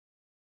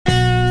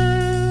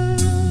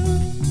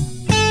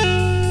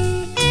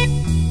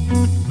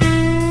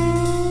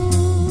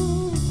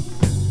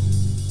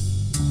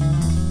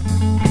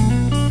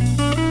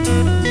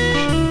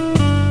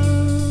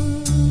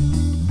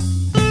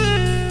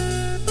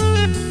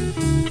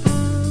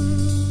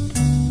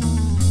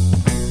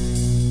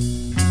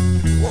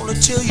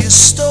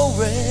this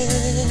story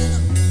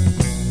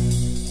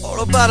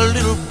all about a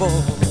little boy.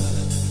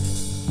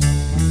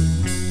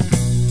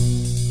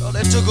 Oh,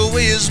 they took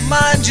away his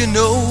mind, you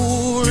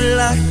know,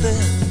 like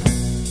that.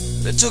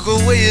 They took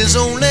away his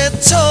only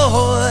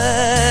toy,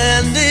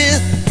 and he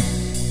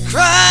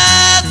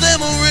cried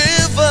them a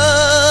river,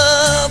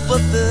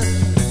 but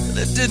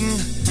they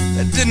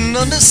didn't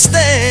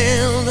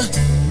understand.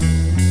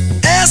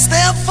 Asked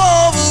them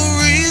for a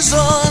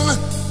reason.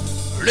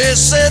 They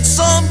said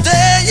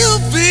someday you'll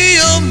be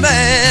a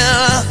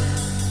man.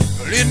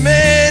 It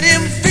made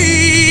him feel,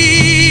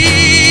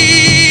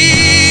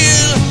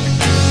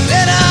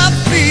 and I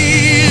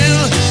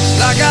feel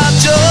like I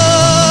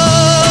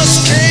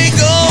just can't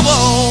go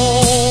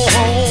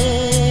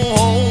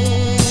on,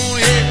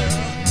 yeah.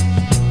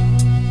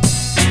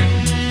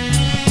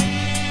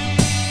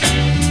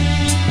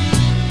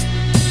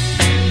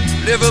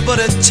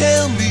 Everybody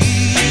tell me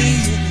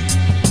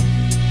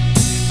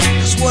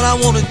just what I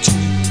wanna do.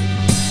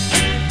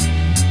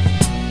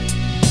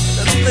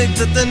 Think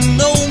that they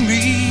know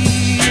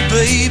me,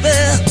 baby,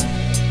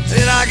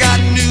 and I got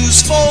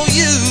news for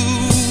you.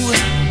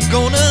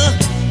 Gonna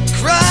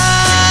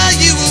cry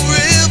you a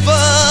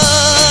river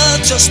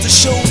just to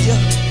show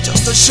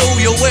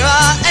you where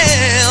I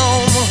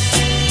am.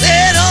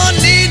 They don't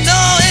need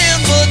no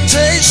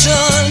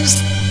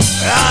invitations.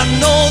 I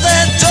know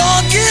they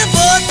don't give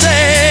a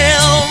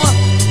damn.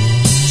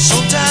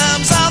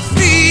 Sometimes I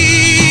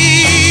feel,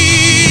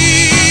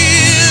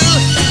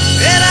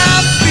 and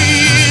I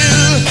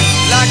feel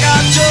like I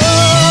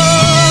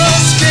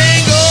just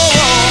can't go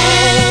on,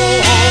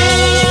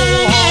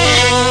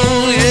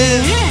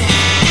 yeah.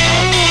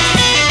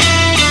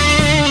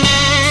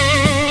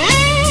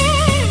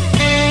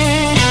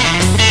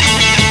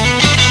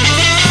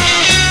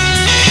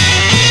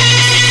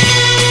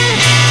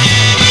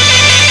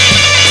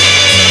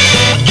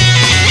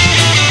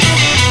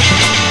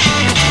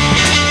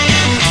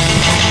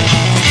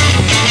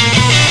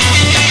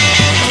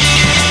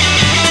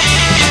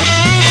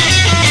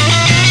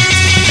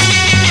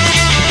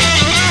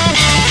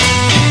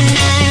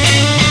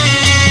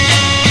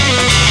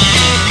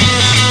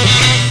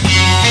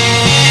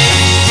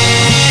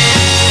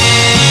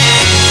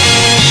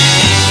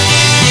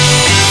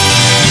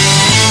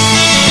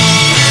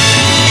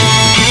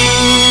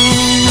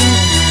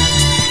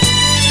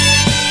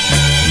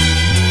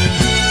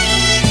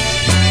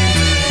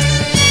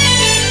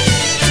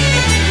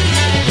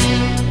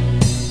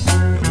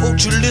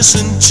 Won't you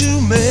listen to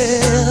me?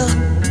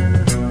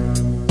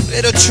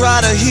 Better try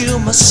to hear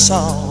my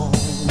song.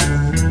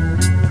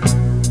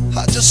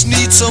 I just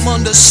need some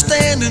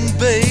understanding,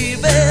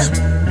 baby.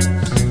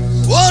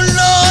 Oh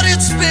Lord,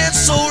 it's been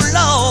so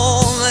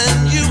long,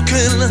 and you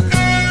can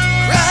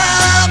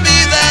cry me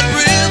that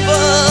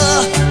river.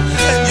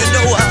 And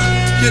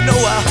you know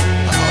I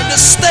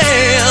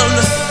understand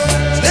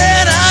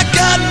that I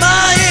got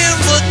my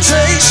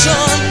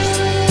invitation.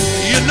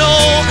 You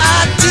know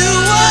I do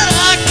what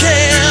I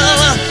can.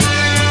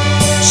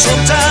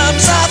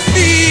 Sometimes I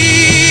feel,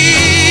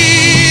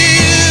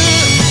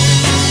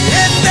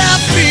 and I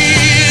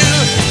feel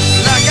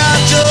like I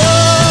just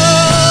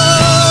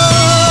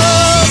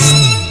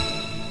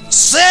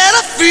set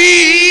a feel.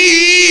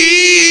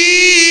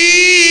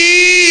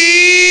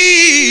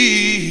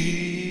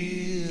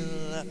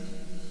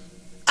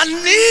 I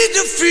need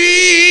to feel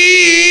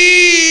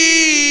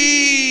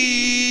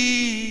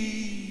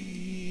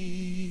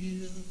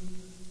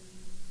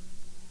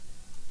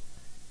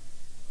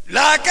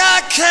like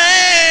I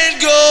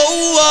can't go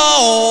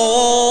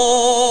on.